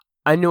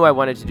I knew I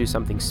wanted to do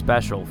something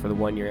special for the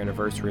 1-year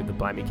anniversary of the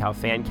Blimey Cow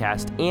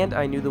Fancast, and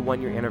I knew the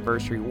 1-year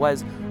anniversary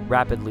was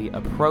rapidly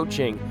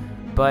approaching,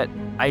 but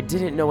I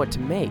didn't know what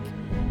to make.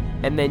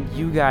 And then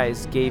you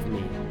guys gave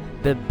me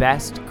the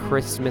best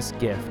Christmas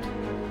gift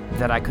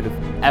that I could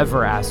have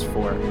ever asked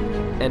for,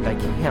 and I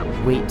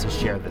can't wait to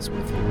share this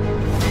with you.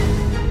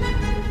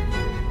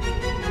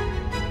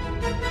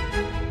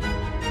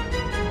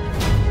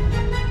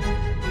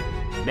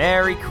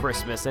 Merry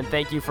Christmas, and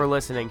thank you for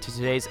listening to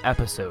today's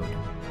episode.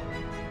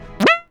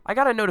 I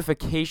got a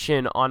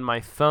notification on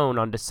my phone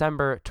on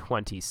December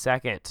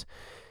 22nd.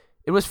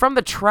 It was from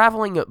the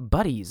Traveling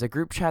Buddies, a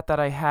group chat that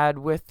I had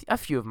with a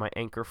few of my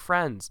Anchor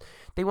friends.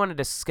 They wanted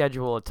to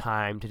schedule a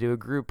time to do a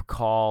group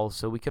call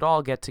so we could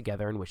all get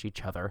together and wish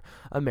each other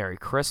a Merry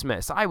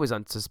Christmas. I was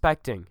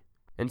unsuspecting,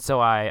 and so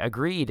I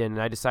agreed, and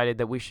I decided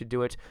that we should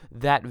do it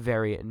that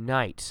very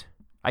night.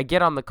 I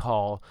get on the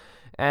call,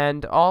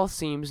 and all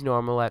seems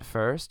normal at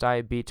first.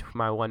 I beat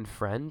my one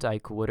friend,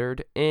 Ike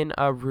Woodard, in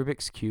a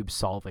Rubik's Cube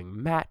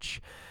solving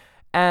match.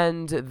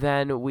 And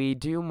then we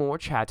do more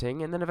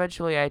chatting, and then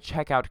eventually I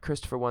check out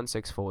Christopher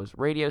 164's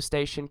radio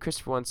station.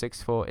 Christopher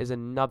 164 is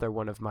another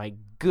one of my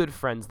good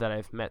friends that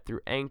I've met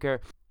through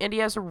Anchor, and he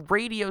has a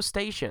radio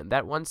station,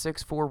 that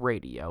 164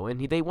 radio,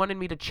 and they wanted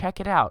me to check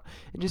it out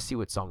and just see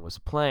what song was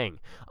playing.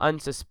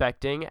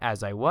 Unsuspecting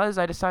as I was,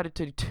 I decided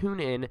to tune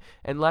in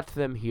and let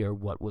them hear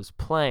what was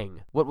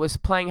playing. What was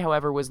playing,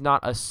 however, was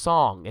not a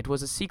song. It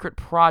was a secret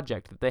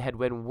project that they had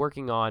been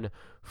working on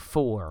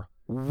for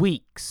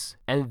weeks,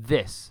 and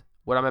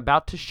what I'm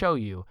about to show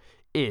you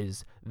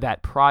is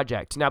that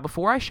project. Now,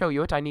 before I show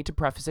you it, I need to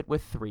preface it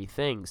with 3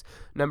 things.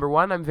 Number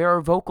 1, I'm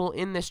very vocal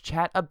in this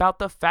chat about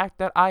the fact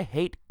that I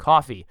hate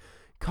coffee.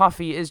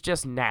 Coffee is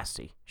just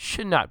nasty,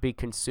 should not be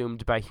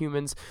consumed by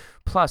humans,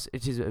 plus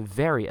it is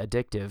very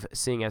addictive,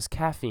 seeing as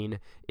caffeine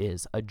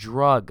is a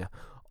drug.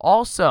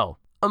 Also,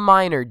 a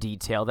minor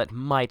detail that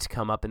might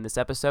come up in this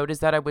episode is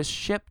that I was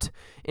shipped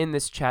in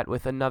this chat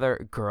with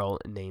another girl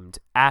named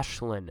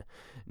Ashlyn.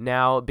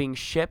 Now, being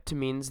shipped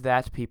means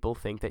that people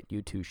think that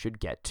you two should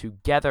get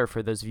together,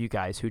 for those of you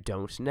guys who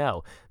don't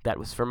know. That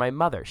was for my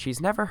mother.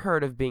 She's never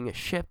heard of being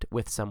shipped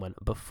with someone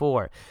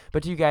before,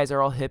 but you guys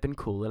are all hip and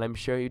cool, and I'm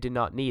sure you did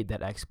not need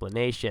that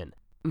explanation.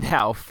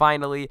 Now,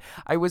 finally,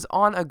 I was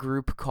on a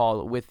group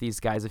call with these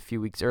guys a few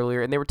weeks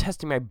earlier, and they were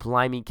testing my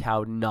Blimey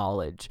Cow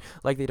knowledge,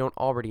 like they don't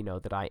already know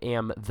that I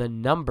am the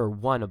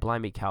 #1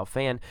 Blimey Cow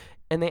fan,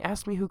 and they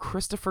asked me who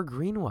Christopher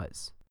Green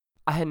was.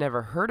 I had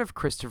never heard of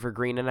Christopher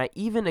Green, and I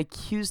even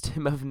accused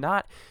him of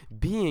not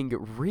being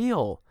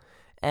real.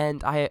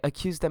 And I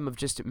accused them of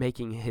just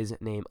making his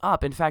name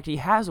up. In fact, he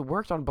has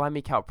worked on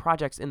Blimey Cow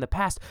projects in the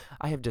past.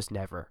 I have just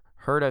never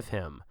heard of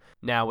him.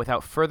 Now,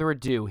 without further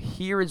ado,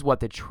 here is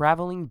what the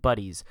Traveling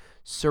Buddies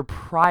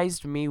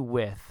surprised me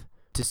with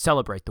to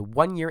celebrate the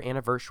 1-year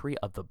anniversary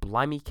of the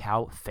Blimey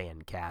Cow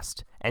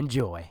Fancast.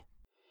 Enjoy.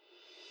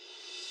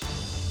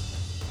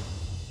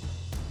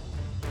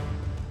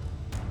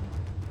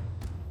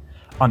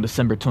 On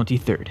December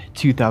 23rd,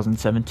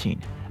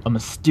 2017, a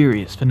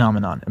mysterious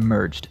phenomenon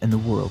emerged in the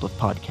world of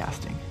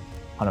podcasting.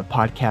 On a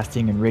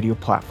podcasting and radio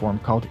platform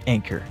called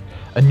Anchor,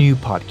 a new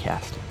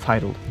podcast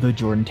titled The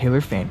Jordan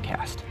Taylor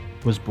Fancast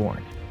was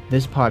born.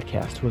 This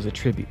podcast was a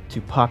tribute to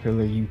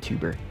popular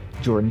YouTuber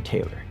Jordan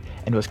Taylor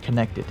and was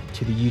connected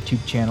to the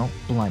YouTube channel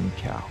Blimey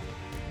Cow.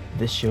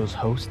 This show's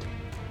host,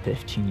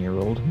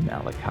 15-year-old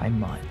Malachi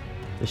Munn.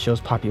 The show's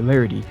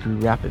popularity grew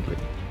rapidly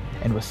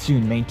and was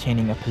soon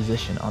maintaining a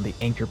position on the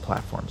Anchor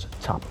platform's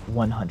top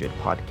 100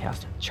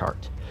 podcast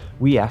chart.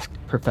 We asked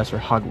Professor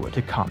Hogwood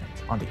to comment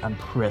on the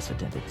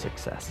unprecedented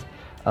success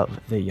of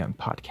the young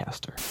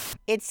podcaster.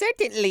 It's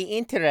certainly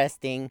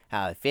interesting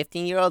how a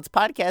 15-year-old's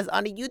podcast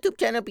on a YouTube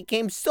channel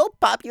became so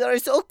popular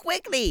so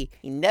quickly.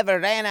 He never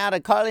ran out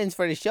of call-ins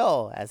for the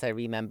show, as I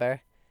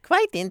remember.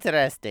 Quite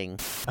interesting.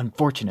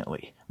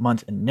 Unfortunately,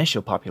 Munn's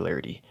initial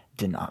popularity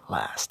did not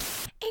last.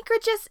 Anchor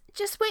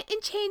just went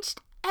and changed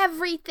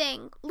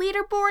everything.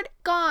 Leaderboard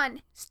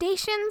gone.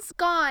 Stations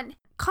gone.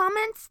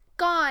 Comments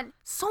gone.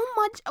 So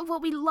much of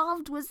what we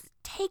loved was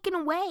taken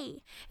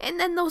away. And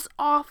then those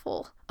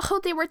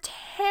they were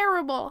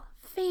terrible,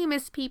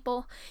 famous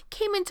people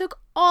came and took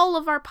all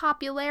of our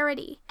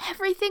popularity.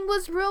 Everything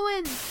was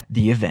ruined.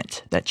 The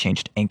event that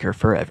changed Anchor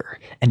forever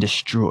and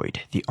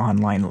destroyed the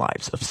online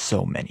lives of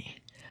so many.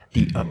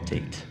 The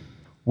update.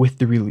 With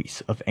the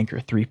release of Anchor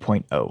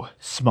 3.0,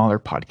 smaller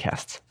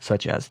podcasts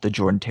such as the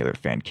Jordan Taylor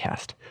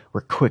Fancast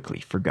were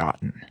quickly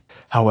forgotten.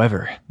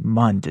 However,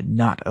 Munn did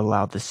not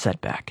allow the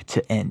setback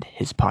to end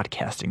his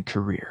podcasting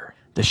career.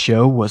 The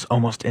show was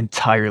almost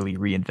entirely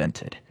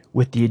reinvented,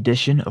 with the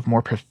addition of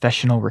more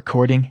professional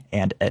recording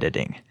and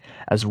editing,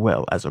 as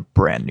well as a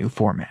brand new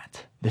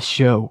format. The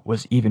show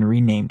was even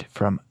renamed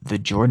from the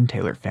Jordan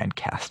Taylor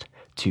Fancast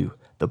to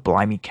the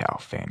Blimey Cow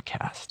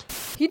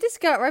Fancast. He just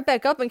got right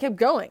back up and kept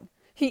going.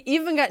 He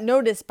even got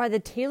noticed by the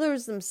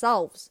Taylors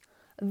themselves.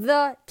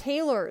 The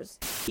Taylors.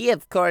 He,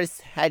 of course,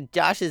 had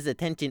Josh's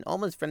attention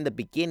almost from the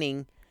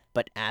beginning,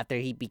 but after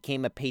he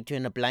became a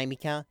patron of Blimey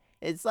Cow,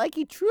 it's like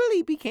he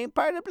truly became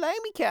part of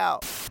Blimey Cow.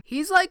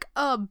 He's like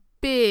a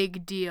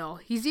big deal.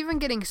 He's even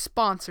getting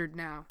sponsored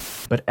now.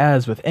 But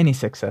as with any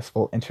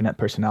successful internet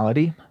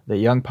personality, the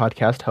young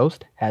podcast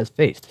host has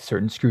faced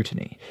certain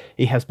scrutiny.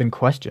 He has been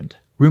questioned,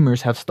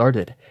 rumors have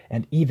started,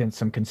 and even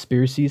some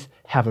conspiracies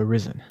have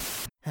arisen.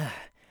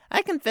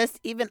 I confess,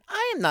 even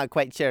I am not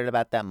quite sure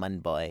about that Mun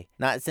boy.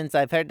 Not since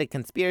I've heard the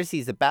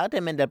conspiracies about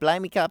him in the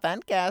Blimey Cow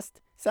fancast.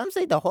 Some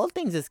say the whole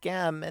thing's a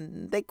scam,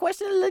 and they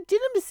question the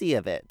legitimacy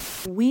of it.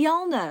 We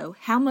all know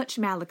how much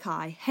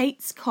Malachi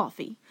hates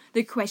coffee.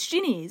 The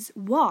question is,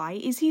 why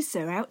is he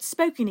so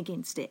outspoken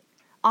against it?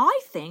 I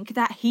think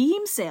that he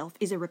himself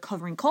is a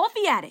recovering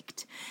coffee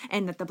addict,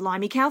 and that the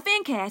Blimey Cow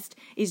fancast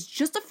is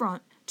just a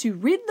front to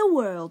rid the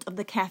world of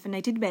the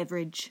caffeinated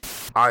beverage.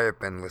 I have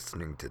been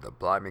listening to the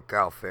Blimey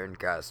Cow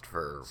fancast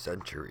for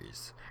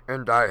centuries,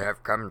 and I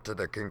have come to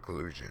the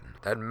conclusion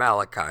that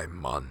Malachi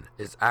Munn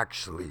is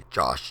actually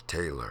Josh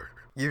Taylor.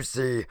 You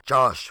see,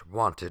 Josh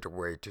wanted a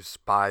way to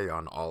spy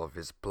on all of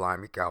his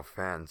Blimey Cow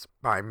fans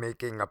by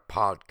making a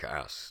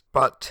podcast,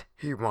 but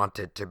he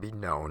wanted to be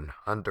known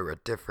under a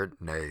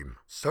different name.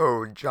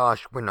 So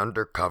Josh went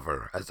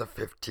undercover as a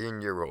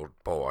 15-year-old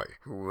boy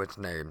who was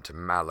named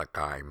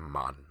Malachi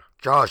Munn.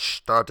 Josh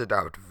started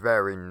out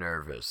very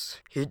nervous.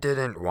 He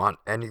didn't want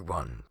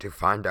anyone to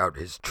find out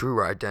his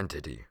true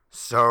identity,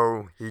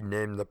 so he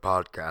named the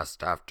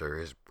podcast after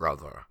his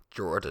brother,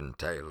 Jordan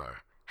Taylor.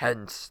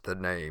 Hence the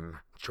name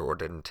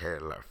Jordan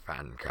Taylor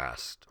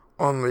Fancast.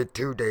 Only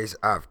 2 days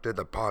after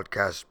the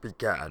podcast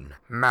began,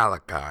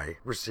 Malachi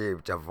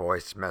received a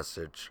voice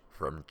message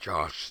from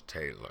Josh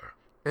Taylor.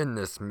 In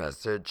this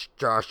message,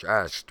 Josh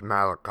asked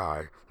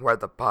Malachi why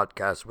the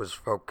podcast was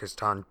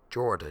focused on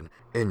Jordan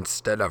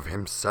instead of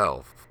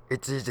himself.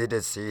 It's easy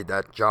to see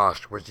that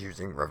Josh was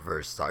using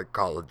reverse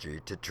psychology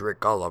to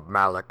trick all of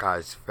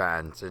Malachi's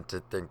fans into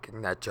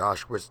thinking that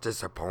Josh was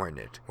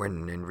disappointed,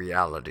 when in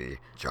reality,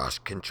 Josh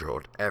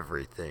controlled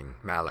everything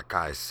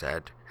Malachi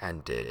said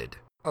and did.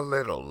 A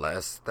little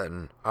less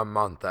than a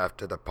month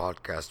after the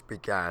podcast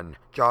began,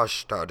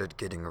 Josh started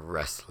getting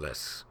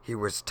restless. He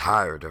was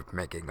tired of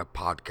making a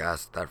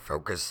podcast that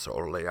focused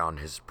solely on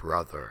his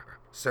brother.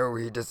 So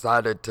he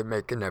decided to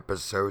make an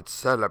episode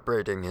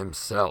celebrating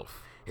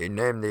himself. He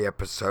named the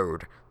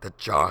episode the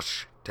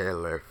Josh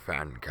Taylor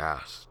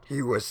Fancast.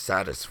 He was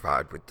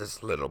satisfied with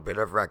this little bit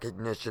of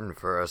recognition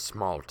for a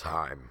small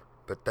time,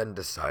 but then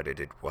decided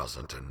it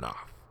wasn't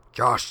enough.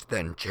 Josh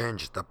then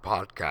changed the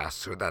podcast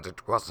so that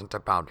it wasn't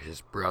about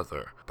his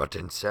brother, but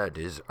instead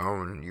his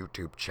own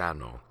YouTube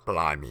channel,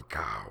 Blimey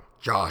Cow.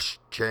 Josh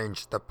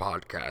changed the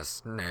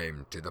podcast's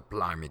name to the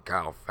Blimey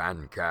Cow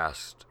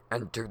Fancast,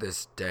 and to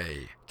this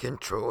day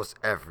controls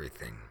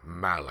everything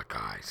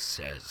Malachi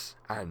says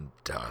and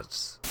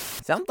does.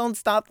 Some don't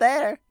stop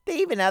there. They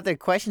even have their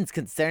questions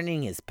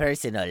concerning his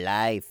personal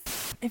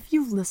life. If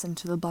you've listened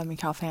to the Blimey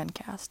Cow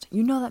fancast,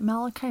 you know that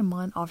Malachi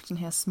Munn often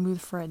has Smooth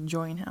Fred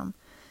join him.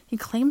 He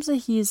claims that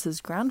he is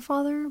his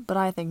grandfather, but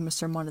I think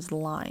Mr. Munn is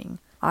lying.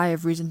 I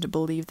have reason to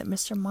believe that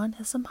Mr. Munn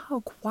has somehow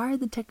acquired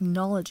the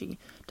technology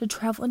to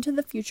travel into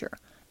the future,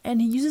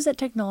 and he uses that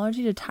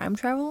technology to time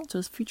travel to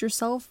his future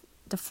self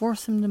to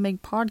force him to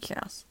make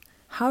podcasts.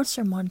 How did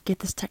Sir Munn get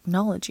this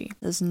technology?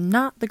 That is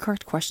not the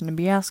correct question to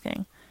be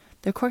asking.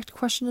 The correct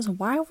question is,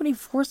 why would he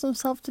force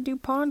himself to do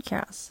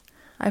podcasts?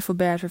 I feel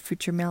bad for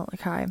future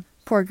Malachi.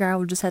 Poor guy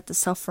will just have to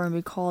suffer and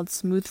be called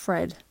Smooth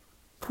Fred.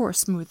 Poor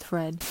Smooth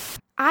Fred.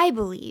 I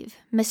believe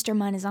Mr.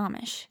 Munn is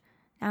Amish.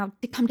 Now,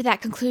 to come to that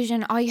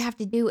conclusion, all you have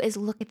to do is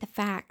look at the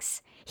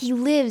facts. He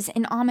lives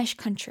in Amish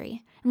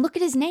country. And look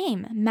at his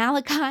name,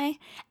 Malachi,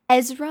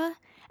 Ezra.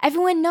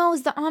 Everyone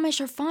knows the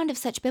Amish are fond of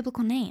such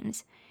biblical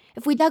names.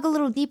 If we dug a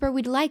little deeper,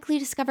 we'd likely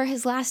discover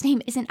his last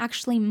name isn't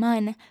actually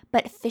Munn,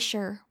 but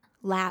Fisher,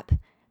 Lapp,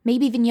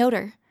 maybe even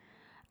Yoder.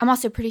 I'm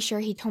also pretty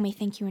sure he told me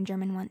thank you in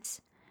German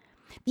once.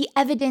 The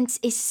evidence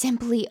is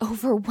simply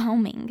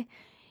overwhelming.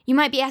 You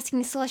might be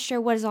asking,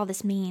 Celestia, what does all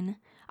this mean?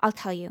 I'll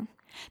tell you.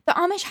 The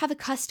Amish have a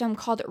custom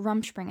called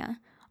Rumspringa,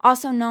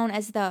 also known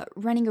as the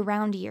running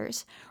around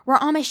years, where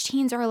Amish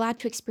teens are allowed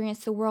to experience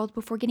the world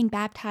before getting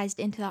baptized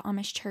into the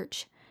Amish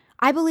church.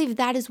 I believe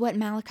that is what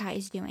Malachi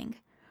is doing,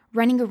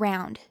 running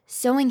around,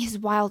 sowing his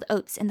wild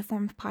oats in the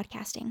form of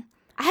podcasting.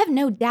 I have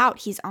no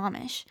doubt he's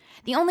Amish.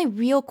 The only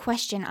real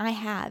question I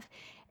have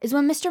is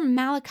when Mr.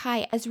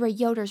 Malachi Ezra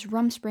Yoder's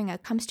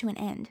Rumspringa comes to an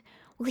end,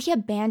 will he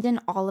abandon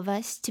all of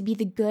us to be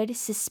the good,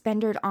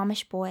 suspendered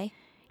Amish boy?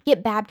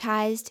 Get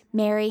baptized,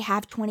 marry,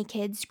 have 20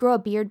 kids, grow a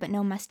beard but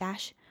no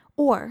mustache?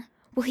 Or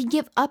will he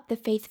give up the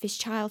faith of his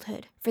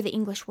childhood for the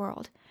English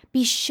world,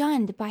 be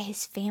shunned by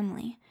his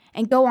family,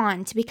 and go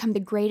on to become the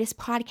greatest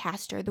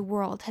podcaster the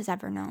world has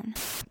ever known?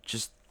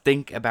 Just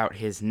think about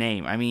his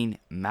name. I mean,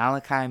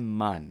 Malachi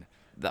Munn.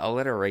 The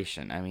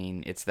alliteration. I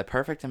mean, it's the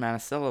perfect amount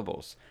of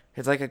syllables.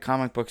 It's like a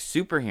comic book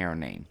superhero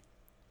name.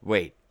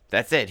 Wait,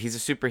 that's it. He's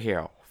a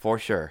superhero, for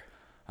sure.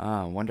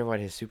 Wonder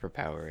what his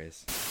superpower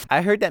is.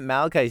 I heard that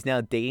Malachi is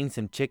now dating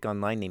some chick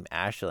online named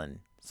Ashlyn,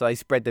 so I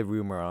spread the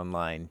rumor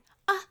online.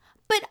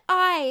 But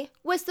I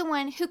was the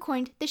one who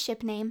coined the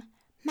ship name,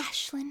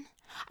 Mashlin.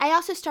 I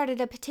also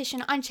started a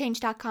petition on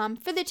Change.com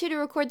for the two to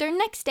record their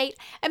next date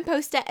and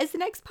post it as the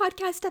next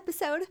podcast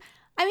episode.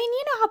 I mean,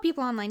 you know how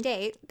people online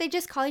date. They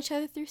just call each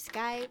other through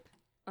Skype.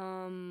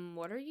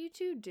 What are you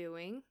two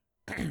doing?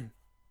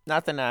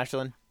 Nothing,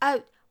 Ashlyn.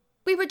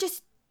 We were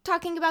just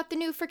talking about the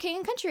new For King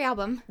and Country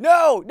album.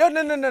 No.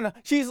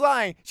 She's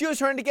lying. She was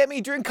trying to get me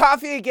to drink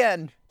coffee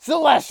again.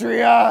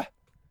 Celestria!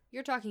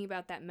 You're talking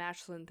about that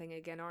Mashlin thing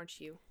again, aren't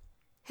you?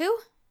 Who?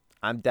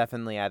 I'm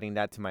definitely adding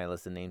that to my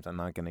list of names I'm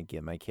not going to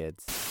give my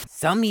kids.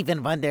 Some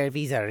even wonder if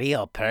he's a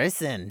real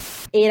person.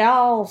 It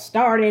all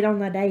started on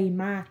the day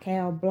my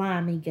cow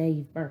Blimey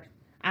gave birth.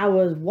 I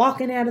was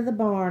walking out of the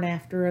barn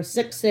after a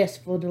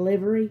successful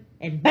delivery,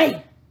 and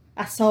bam!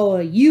 I saw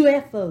a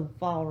UFO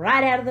fall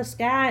right out of the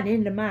sky and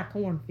into my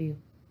cornfield.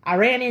 I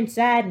ran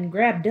inside and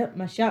grabbed up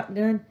my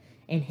shotgun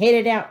and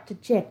headed out to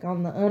check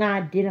on the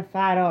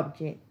unidentified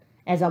object.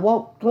 As I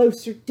walked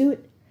closer to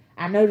it,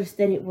 I noticed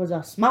that it was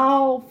a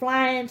small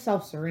flying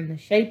saucer in the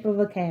shape of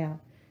a cow.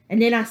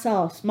 And then I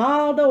saw a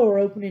small door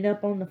opening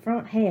up on the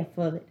front half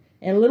of it,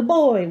 and a little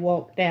boy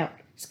walked out.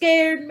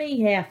 Scared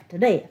me half to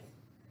death.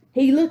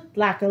 He looked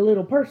like a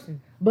little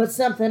person, but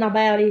something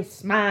about his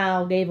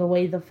smile gave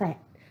away the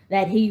fact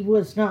that he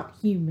was not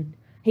human.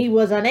 He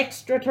was an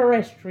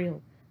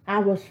extraterrestrial. I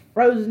was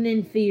frozen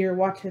in fear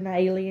watching the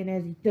alien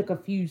as he took a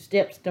few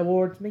steps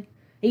towards me.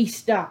 He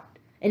stopped,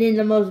 and in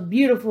the most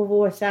beautiful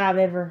voice I've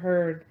ever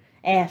heard,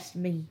 asked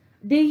me,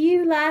 "Do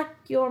you like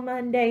your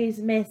Mondays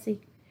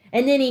messy?"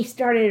 And then he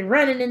started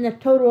running in the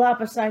total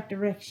opposite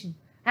direction.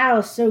 I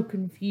was so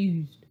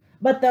confused.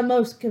 But the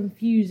most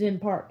confusing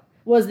part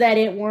was that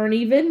it weren't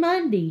even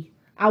Monday.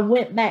 I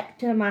went back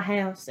to my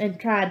house and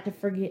tried to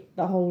forget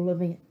the whole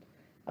event.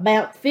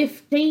 About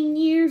 15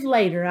 years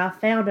later, I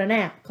found an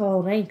app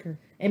called Anchor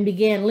and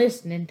began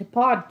listening to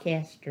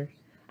podcasters.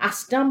 I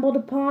stumbled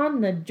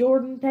upon the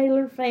Jordan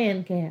Taylor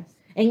Fancast,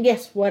 and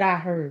guess what I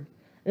heard?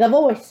 The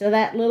voice of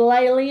that little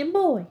alien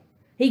boy.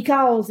 He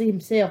calls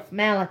himself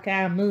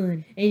Malachi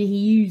Munn, and he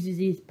uses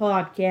his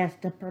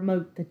podcast to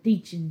promote the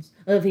teachings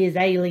of his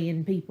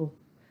alien people.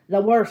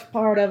 The worst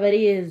part of it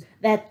is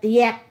that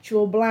the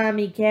actual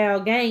Blimey Cow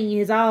gang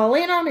is all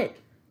in on it.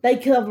 They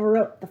cover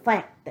up the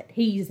fact that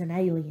he's an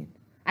alien.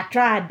 I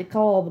tried to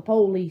call the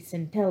police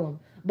and tell them,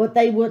 but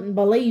they wouldn't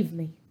believe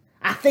me.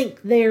 I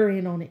think they're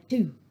in on it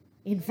too.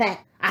 In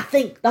fact, I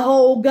think the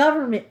whole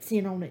government's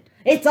in on it.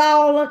 It's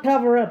all a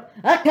cover-up.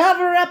 A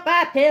cover-up,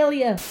 I tell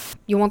you.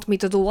 You want me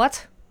to do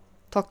what?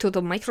 Talk to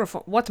the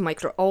microphone. What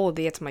micro? Oh,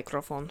 that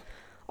microphone.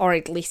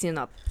 Alright, listen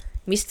up.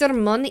 Mr.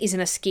 Munn is an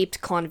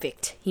escaped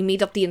convict. He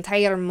made up the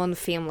entire Munn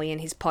family in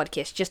his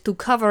podcast just to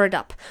cover it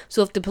up.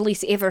 So if the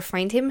police ever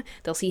find him,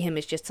 they'll see him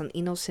as just an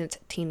innocent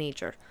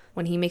teenager.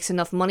 When he makes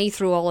enough money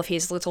through all of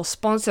his little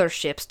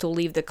sponsorships to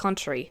leave the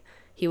country,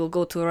 he will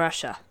go to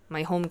Russia,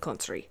 my home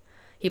country.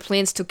 He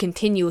plans to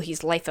continue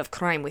his life of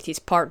crime with his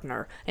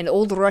partner, an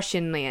old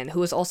Russian man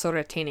who is also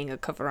retaining a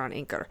cover on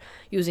Anchor,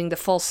 using the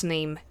false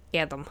name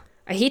Adam.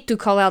 I hate to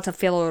call out a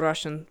fellow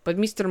Russian, but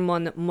Mr.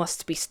 Munn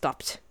must be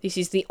stopped. This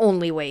is the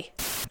only way.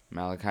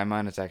 Malachi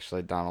Munn is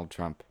actually Donald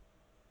Trump.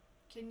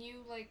 Can you,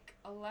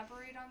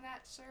 elaborate on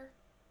that, sir?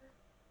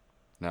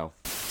 No.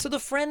 So the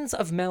friends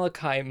of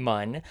Malachi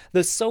Munn,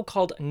 the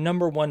so-called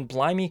 #1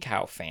 Blimey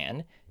Cow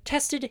fan,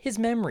 tested his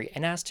memory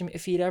and asked him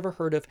if he had ever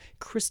heard of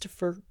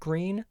Christopher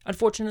Green.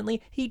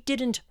 Unfortunately, he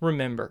didn't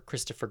remember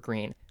Christopher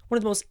Green, one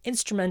of the most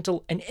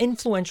instrumental and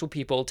influential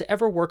people to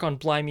ever work on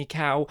Blimey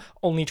Cow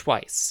only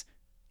twice,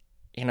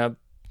 in a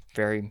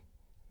very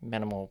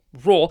minimal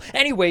role.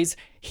 Anyways,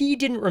 he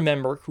didn't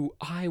remember who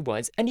I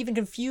was and even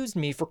confused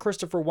me for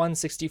Christopher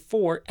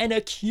 164 and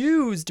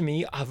accused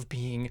me of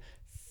being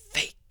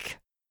fake.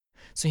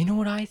 So you know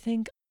what I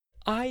think?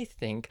 I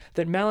think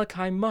that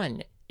Malachi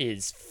Munn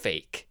is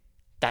fake.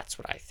 That's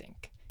what I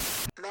think.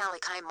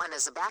 Malachi Munn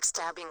is a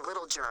backstabbing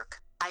little jerk.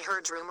 I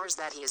heard rumors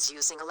that he is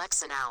using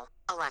Alexa now.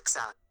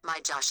 Alexa, my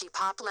Joshy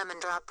Pop Lemon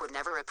Drop would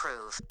never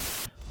approve.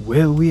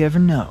 Will we ever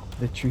know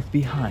the truth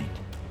behind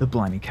the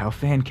Blimey Cow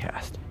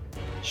Fancast?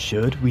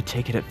 Should we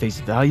take it at face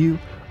value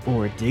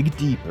or dig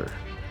deeper?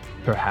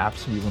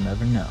 Perhaps we will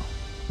never know.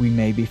 We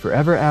may be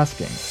forever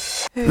asking,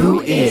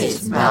 who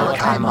is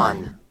Malachi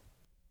Munn?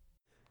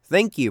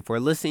 Thank you for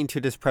listening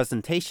to this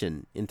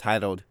presentation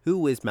entitled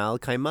Who is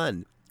Malachi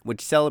Munn,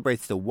 which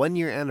celebrates the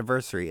 1-year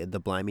anniversary of the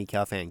Blimey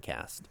Cow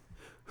Fancast.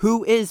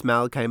 Who is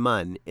Malachi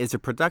Munn is a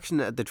production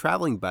of the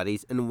Traveling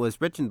Buddies and was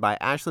written by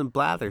Ashlyn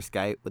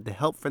Blatherskite with the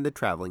help from the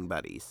Traveling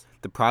Buddies.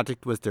 The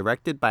project was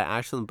directed by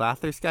Ashlyn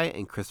Blatherskite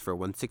and Christopher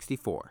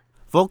 164.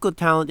 Vocal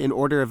talent in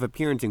order of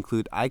appearance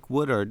include Ike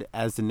Woodard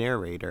as the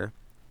narrator,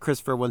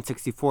 Christopher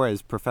 164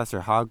 as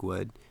Professor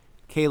Hogwood,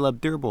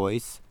 Caleb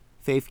Durbois,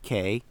 Faith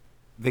K,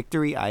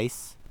 Victory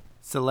Ice,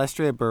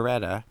 Celestria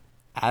Beretta,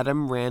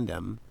 Adam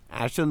Random,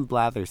 Ashlyn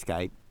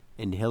Blatherskite,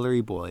 and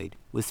Hillary Boyd,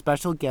 with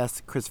special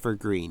guest Christopher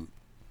Green.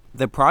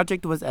 The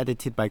project was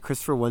edited by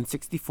Christopher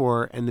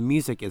 164 and the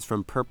music is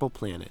from Purple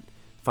Planet.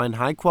 Find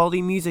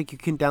high-quality music you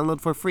can download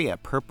for free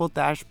at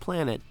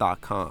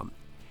purple-planet.com.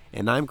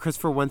 And I'm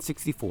Christopher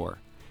 164.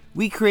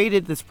 We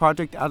created this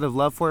project out of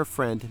love for our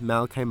friend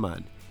Malachi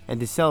Munn and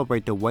to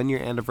celebrate the 1-year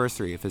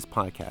anniversary of his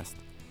podcast.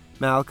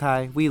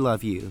 Malachi, we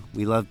love you.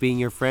 We love being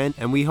your friend,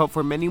 and we hope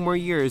for many more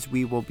years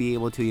we will be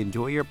able to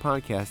enjoy your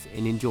podcast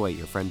and enjoy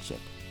your friendship.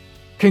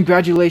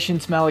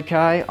 Congratulations,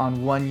 Malachi,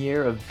 on 1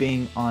 year of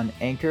being on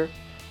Anchor.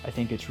 I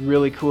think it's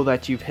really cool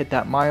that you've hit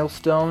that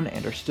milestone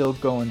and are still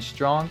going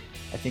strong.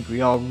 I think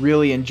we all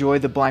really enjoy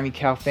the Blimey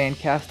Cow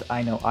Fancast.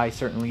 I know I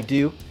certainly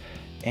do.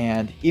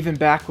 And even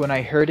back when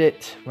I heard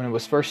it, when it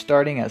was first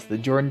starting as the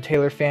Jordan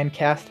Taylor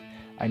Fancast,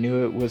 I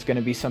knew it was going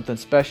to be something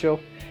special,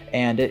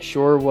 and it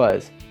sure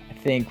was. I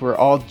think we're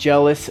all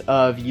jealous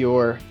of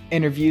your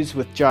interviews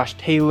with Josh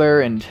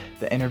Taylor and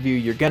the interview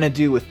you're going to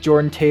do with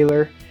Jordan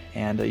Taylor.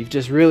 And you've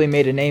just really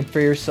made a name for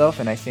yourself,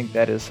 and I think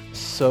that is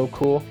so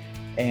cool.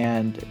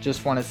 And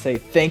just want to say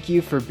thank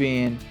you for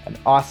being an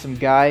awesome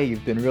guy.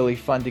 You've been really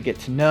fun to get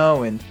to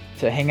know and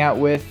to hang out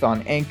with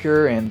on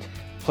Anchor and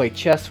play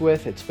chess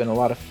with. It's been a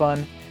lot of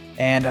fun.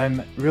 And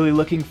I'm really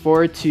looking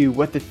forward to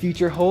what the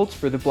future holds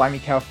for the Blimey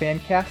Cow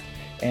Fancast.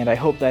 And I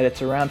hope that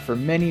it's around for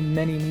many,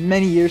 many,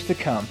 many years to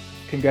come.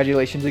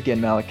 Congratulations again,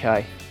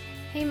 Malachi.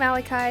 Hey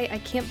Malachi, I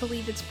can't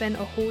believe it's been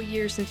a whole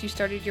year since you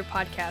started your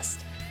podcast.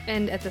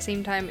 And at the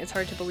same time, it's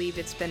hard to believe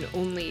it's been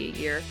only a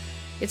year.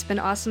 It's been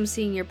awesome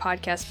seeing your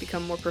podcast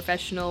become more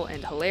professional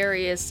and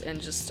hilarious and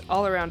just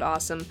all around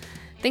awesome.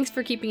 Thanks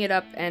for keeping it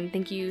up, and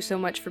thank you so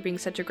much for being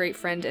such a great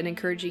friend and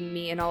encouraging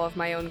me in all of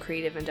my own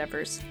creative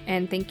endeavors.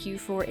 And thank you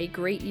for a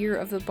great year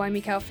of the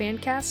Blimey Cow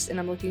Fancast, and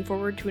I'm looking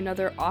forward to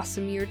another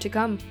awesome year to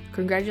come.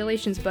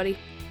 Congratulations, buddy.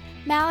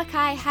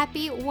 Malachi,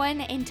 happy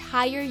 1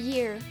 entire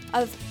year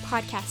of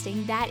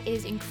podcasting. That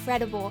is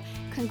incredible.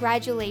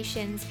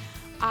 Congratulations.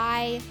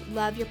 I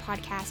love your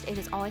podcast. It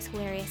is always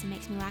hilarious and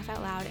makes me laugh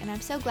out loud, and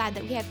I'm so glad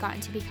that we have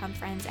gotten to become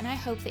friends, and I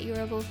hope that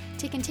you're able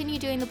to continue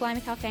doing the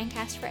Blimey Cow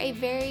Fancast for a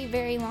very,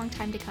 very long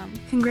time to come.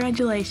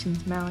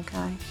 Congratulations,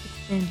 Malachi.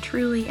 It's been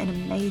truly an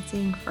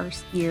amazing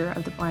first year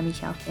of the Blimey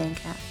Cow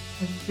Fancast.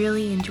 I've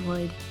really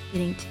enjoyed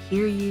getting to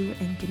hear you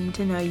and getting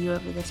to know you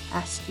over this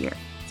past year.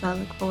 So I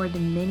look forward to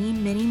many,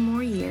 many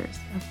more years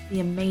of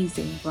the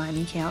amazing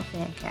Blimey Cow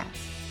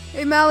Fancast.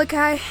 Hey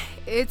Malachi,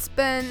 it's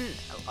been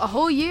a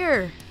whole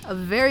year, a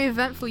very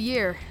eventful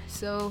year.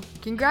 So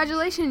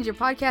congratulations, your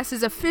podcast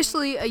is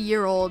officially a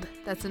year old.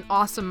 That's an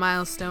awesome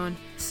milestone.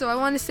 So I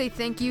want to say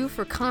thank you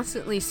for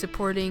constantly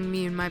supporting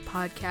me and my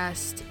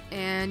podcast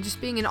and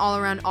just being an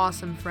all-around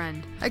awesome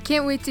friend. I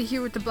can't wait to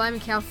hear what the Blimey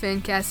Cow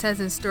Fancast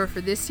has in store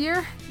for this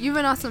year. You have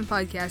an awesome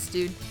podcast,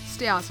 dude.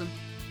 Stay awesome.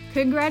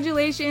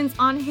 Congratulations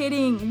on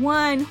hitting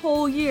 1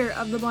 whole year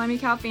of the Blimey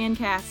Cow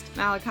Fancast.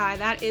 Malachi,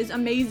 that is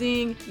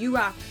amazing. You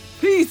rock.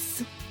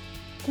 Peace!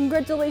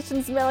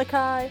 Congratulations,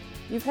 Malachi!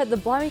 You've had the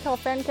Blimey Cow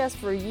Fancast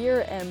for a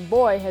year, and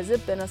boy, has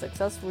it been a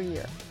successful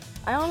year.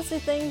 I honestly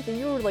think that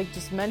you were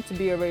just meant to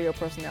be a radio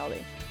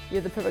personality. You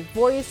have the perfect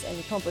voice, and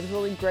you come up with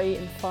really great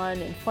and fun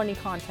and funny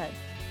content.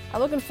 I'm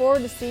looking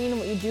forward to seeing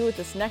what you do with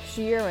this next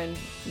year and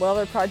what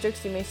other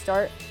projects you may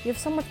start. You have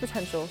so much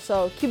potential,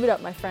 so keep it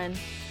up, my friend.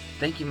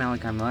 Thank you,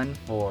 Malachi Munn,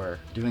 for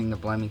doing the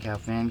Blimey Cow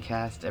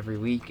Fancast every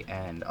week,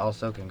 and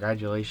also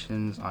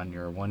congratulations on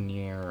your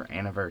 1-year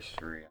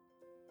anniversary.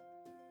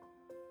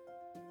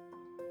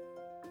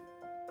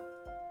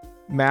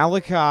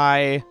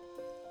 Malachi,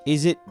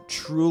 is it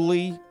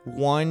truly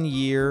 1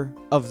 year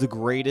of the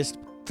greatest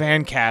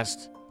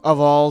fancast of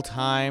all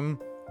time?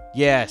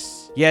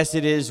 Yes,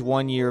 it is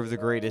 1 year of the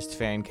greatest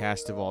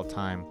fancast of all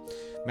time.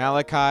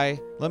 Malachi,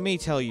 let me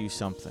tell you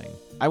something.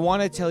 I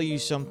want to tell you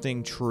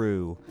something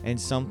true and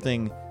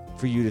something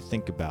for you to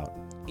think about.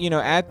 You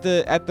know, at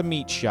the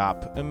meat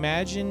shop,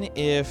 imagine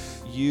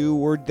if you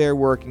were there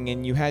working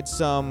and you had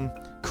some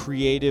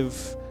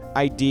creative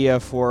idea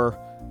for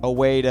a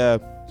way to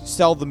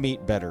sell the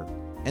meat better.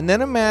 And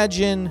then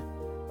imagine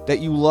that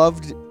you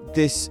loved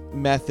this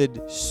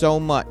method so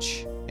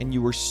much and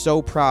you were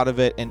so proud of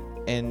it, and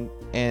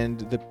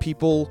the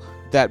people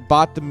that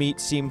bought the meat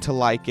seemed to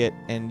like it,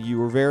 and you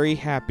were very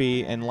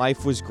happy and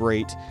life was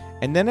great.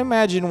 And then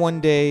imagine one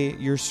day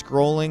you're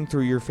scrolling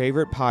through your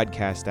favorite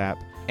podcast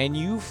app and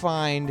you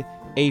find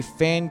a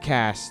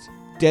fancast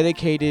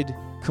dedicated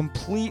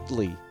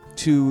completely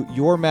to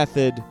your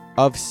method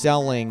of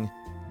selling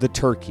the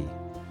turkey.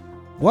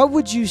 What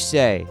would you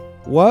say?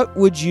 What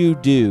would you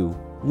do?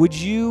 Would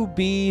you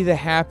be the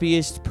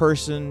happiest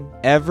person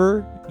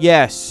ever?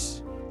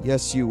 Yes,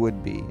 you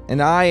would be.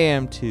 And I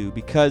am too,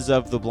 because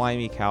of the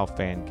Blimey Cow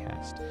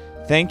Fancast.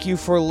 Thank you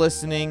for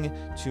listening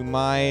to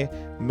my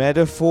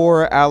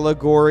metaphor,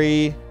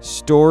 allegory,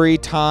 story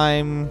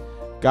time.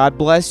 God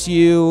bless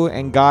you,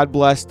 and God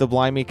bless the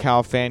Blimey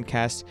Cow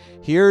Fancast.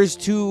 Here's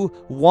to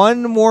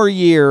 1 more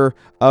year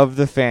of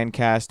the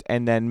Fancast,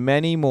 and then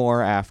many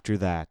more after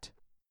that.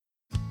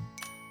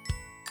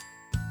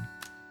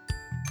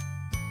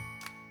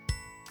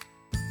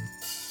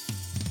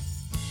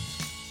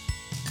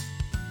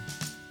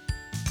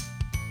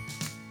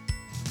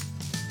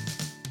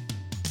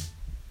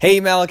 Hey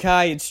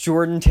Malachi, it's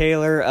Jordan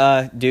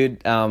Taylor.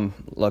 Dude,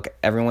 look,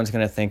 everyone's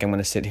gonna think I'm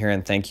gonna sit here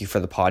and thank you for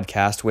the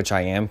podcast, which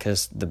I am,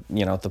 because the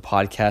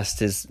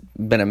podcast has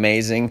been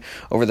amazing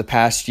over the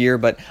past year.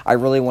 But I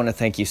really want to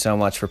thank you so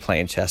much for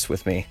playing chess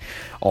with me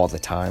all the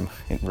time.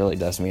 It really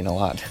does mean a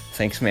lot.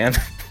 Thanks, man.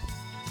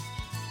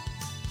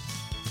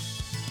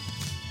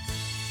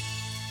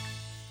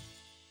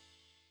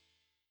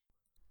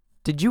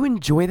 Did you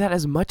enjoy that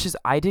as much as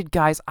I did?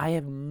 Guys, I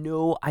have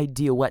no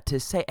idea what to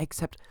say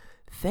except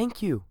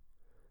thank you.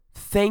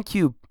 Thank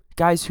you,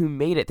 guys who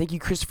made it. Thank you,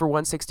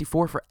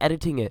 Christopher164, for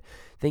editing it.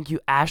 Thank you,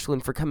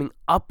 Ashlyn, for coming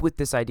up with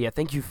this idea.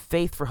 Thank you,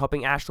 Faith, for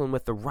helping Ashlyn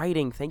with the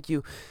writing. Thank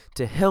you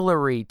to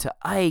Hillary, to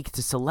Ike,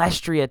 to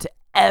Celestria, to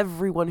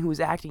everyone who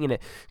was acting in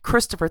it.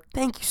 Christopher,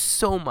 thank you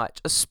so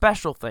much. A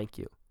special thank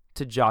you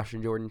to Josh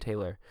and Jordan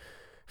Taylor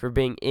for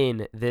being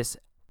in this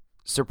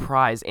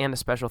surprise, and a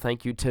special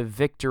thank you to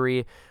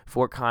Victory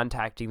for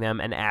contacting them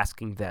and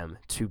asking them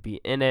to be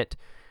in it.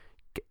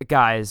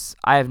 Guys,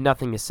 I have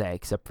nothing to say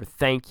except for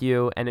thank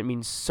you, and it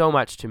means so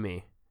much to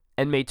me.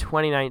 And may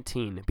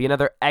 2019 be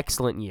another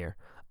excellent year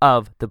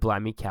of the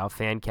Blimey Cow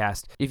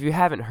Fancast. If you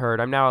haven't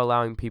heard, I'm now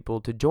allowing people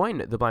to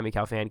join the Blimey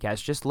Cow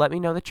Fancast. Just let me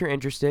know that you're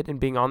interested in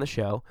being on the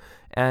show,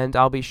 and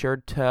I'll be sure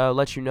to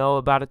let you know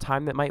about a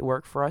time that might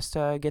work for us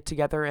to get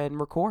together and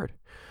record.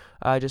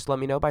 Just let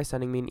me know by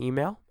sending me an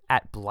email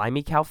at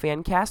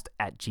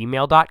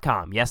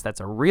blimeykowfancast@gmail.com. Yes,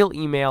 that's a real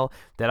email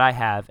that I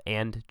have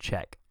and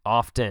check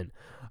often.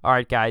 All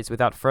right, guys,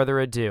 without further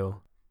ado,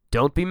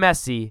 don't be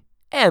messy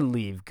and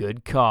leave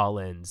good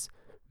call-ins.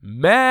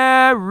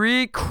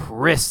 Merry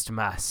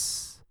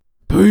Christmas.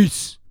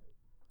 Peace.